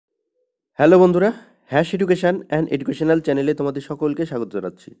Hello বন্ধুরা, hash education and educational চ্যানেলে তোমাদের সকলকে স্বাগত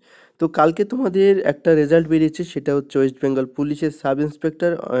জানাচ্ছি। তো কালকে তোমাদের একটা রেজাল্ট বেরিয়েছে, সেটা হচ্ছে ওয়েস্ট বেঙ্গল পুলিশের sub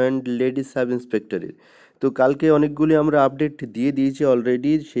inspector and lady sub ইন্সপেক্টরের। তো কালকে অনেকগুলি আমরা আপডেট দিয়ে দিয়েছি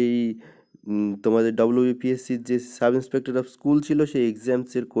অলরেডি। সেই তোমাদের ডব্লিউবিপিএসসির যে সাব ইন্সপেক্টর অফ স্কুল ছিল সেই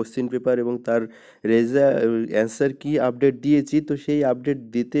এক্সামসের কোশ্চেন পেপার এবং তার অ্যান্সার কি আপডেট দিয়েছি। তো সেই আপডেট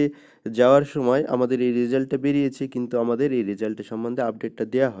দিতে যাওয়ার সময় আমাদের এই রেজাল্টটা বেরিয়েছে, কিন্তু আমাদের এই রেজাল্টের সম্বন্ধে আপডেটটা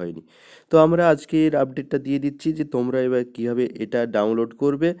দেওয়া হয়নি। তো আমরা আজকের আপডেটটা দিয়ে দিচ্ছি যে তোমরা এবার কীভাবে এটা ডাউনলোড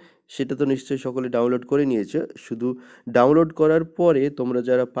করবে। সেটা তো নিশ্চয়ই সকলে ডাউনলোড করে নিয়েছো। শুধু ডাউনলোড করার পরে তোমরা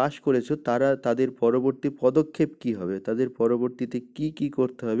যারা পাস করেছো তাদের পরবর্তী পদক্ষেপ কী হবে, তাদের পরবর্তীতে কি কি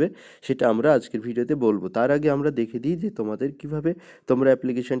করতে হবে সেটা আমরা আজকের ভিডিওতে বলবো। তার আগে আমরা দেখে দিই যে তোমাদের কিভাবে তোমরা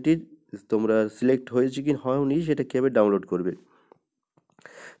অ্যাপ্লিকেশনটি তোমরা সিলেক্ট হয়েছে কি হওনি সেটা কীভাবে ডাউনলোড করবে।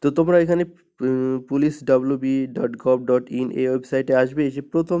 তো তোমরা এখানে pulice.wb.gov.in এই ওয়েবসাইটে আসবে। এসে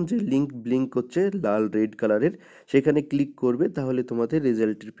প্রথম যে ব্লিঙ্ক করছে লাল রেড কালারের, সেখানে ক্লিক করবে, তাহলে তোমাদের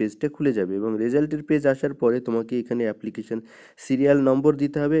রেজাল্টের পেজটা খুলে যাবে। এবং রেজাল্টের পেজ আসার পরে তোমাকে এখানে অ্যাপ্লিকেশন সিরিয়াল নম্বর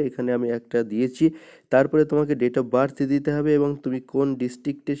দিতে হবে, এখানে আমি একটা দিয়েছি। তারপরে তোমাকে ডেট অফ বার্থ দিতে হবে এবং তুমি কোন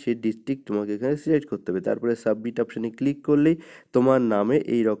ডিস্ট্রিক্টে সেই ডিস্ট্রিক্ট তোমাকে এখানে সিলেক্ট করতে হবে। তারপরে সাবমিট অপশানে ক্লিক করলেই তোমার নামে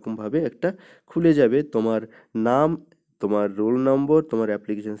এই রকমভাবে একটা খুলে যাবে। তোমার নাম, তোমার রোল নম্বর, তোমার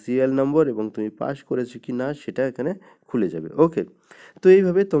অ্যাপ্লিকেশন সিরিয়াল নম্বর এবং তুমি পাস করেছো কি না সেটা এখানে খুলে যাবে। ওকে, তো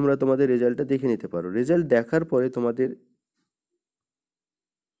এইভাবে তোমরা তোমাদের রেজাল্টটা দেখে নিতে পারো। রেজাল্ট দেখার পরে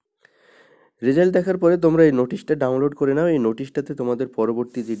তোমরা এই নোটিশটা ডাউনলোড করে নাও। এই নোটিশটাতে তোমাদের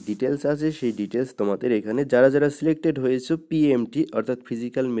পরবর্তী যে ডিটেলস আছে সেই ডিটেলস তোমাদের এখানে যারা যারা সিলেক্টেড হয়েছে পিএমটি অর্থাৎ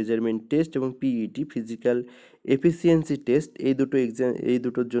ফিজিক্যাল মেজারমেন্ট টেস্ট এবং পিইটি ফিজিক্যাল এফিসিয়েন্সি টেস্ট, এই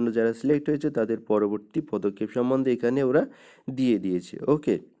দুটোর জন্য যারা সিলেক্ট হয়েছে তাদের পরবর্তী পদক্ষেপ সম্বন্ধে এখানে ওরা দিয়ে দিয়েছে।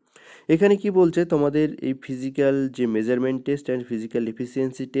 ওকে, এখানে কি বলছে, তোমাদের এই ফিজিক্যাল যে measurement test and physical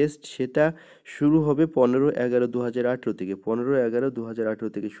efficiency test সেটা শুরু হবে 15/11/2018 থেকে। 15/11/2018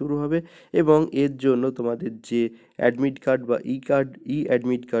 থেকে শুরু হবে এবং এর জন্য তোমাদের যে অ্যাডমিট কার্ড বা ই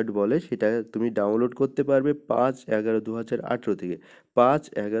অ্যাডমিট কার্ড বলে সেটা তুমি ডাউনলোড করতে পারবে 5/11/2018 থেকে।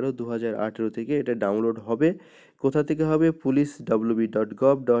 5/11/2018 থেকে এটা ডাউনলোড হবে। কোথা থেকে হবে?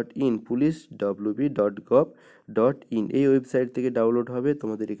 pulice.wb.gov.in, pulice.wb.gov.in এই ওয়েবসাইট থেকে ডাউনলোড হবে।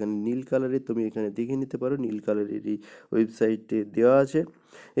 তোমাদের এখানে নীল কালারের, তুমি এখানে দেখে নিতে পারো, নীল কালারের এই ওয়েবসাইটে দেওয়া আছে।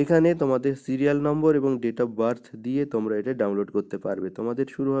 এখানে তোমাদের সিরিয়াল নম্বর এবং ডেট অফ বার্থ দিয়ে তোমরা এটা ডাউনলোড করতে পারবে। তোমাদের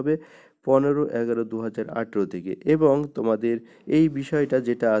শুরু হবে 15/11/2018 থেকে এবং তোমাদের এই বিষয়টা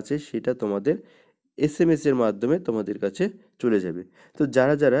যেটা আছে সেটা তোমাদের এসএমএস এর মাধ্যমে তোমাদের কাছে চলে যাবে। তো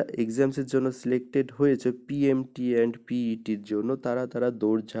যারা যারা এক্সামসের জন্য সিলেক্টেড হয়েছে পিএমটি অ্যান্ড পিইটির জন্য, তারা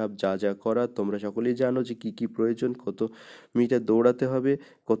দৌড়ঝাঁপ যা যা করা তোমরা সকলেই জানো যে কী কী প্রয়োজন, কত মিটার দৌড়াতে হবে,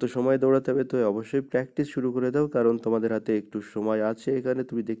 কত সময় দৌড়াতে হবে। তো অবশ্যই প্র্যাকটিস শুরু করে দাও, কারণ তোমাদের হাতে একটু সময় আছে। এখানে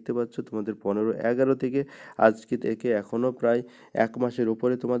তুমি দেখতে পাচ্ছ তোমাদের 15/11 থেকে আজকে থেকে এখনও প্রায় 1 মাসের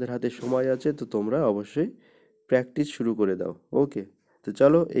ওপরে তোমাদের হাতে সময় আছে। তো তোমরা অবশ্যই প্র্যাকটিস শুরু করে দাও। ওকে, তো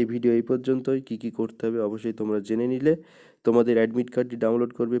চলো এই ভিডিও এই পর্যন্তই। কী কী করতে হবে অবশ্যই তোমরা জেনে নিলে। তোমাদের অ্যাডমিট কার্ডটি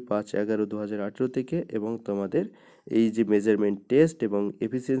ডাউনলোড করবে 5/11/2018 থেকে এবং তোমাদের এই যে মেজারমেন্ট টেস্ট এবং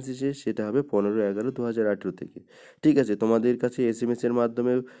এফিসিয়েন্সি সেটা হবে 15/11/2018 থেকে। ঠিক আছে, তোমাদের কাছে এসএমএস এর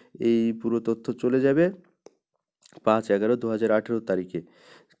মাধ্যমেও এই পুরো তথ্য চলে যাবে 5/11/2018 তারিখে।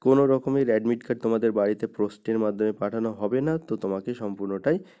 কোনো রকমের অ্যাডমিট কার্ড তোমাদের বাড়িতে পোস্টের মাধ্যমে পাঠানো হবে না, তো তোমাকে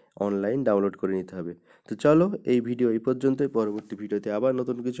সম্পূর্ণটাই অনলাইন ডাউনলোড করে নিতে হবে। তো চলো এই ভিডিও এই পর্যন্তই। পরবর্তী ভিডিওতে আবার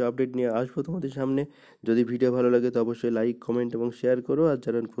নতুন কিছু আপডেট নিয়ে আসবো তোমাদের সামনে। যদি ভিডিও ভালো লাগে তো অবশ্যই লাইক, কমেন্ট এবং শেয়ার করো। আর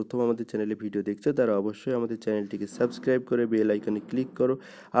যারা প্রথম আমাদের চ্যানেলে ভিডিও দেখছো তারা অবশ্যই আমাদের চ্যানেলটিকে সাবস্ক্রাইব করে বেল আইকনে ক্লিক করো।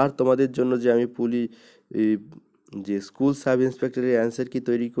 আর তোমাদের জন্য যে আমি যে স্কুল সাব ইন্সপেক্টরের অ্যান্সার কি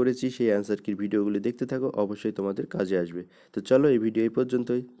তৈরি করেছি সেই অ্যান্সার কির ভিডিওগুলি দেখতে থাকো, অবশ্যই তোমাদের কাজে আসবে। তো চলো এই ভিডিও এই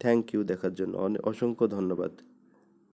পর্যন্তই। থ্যাংক ইউ দেখার জন্য, অসংখ্য ধন্যবাদ।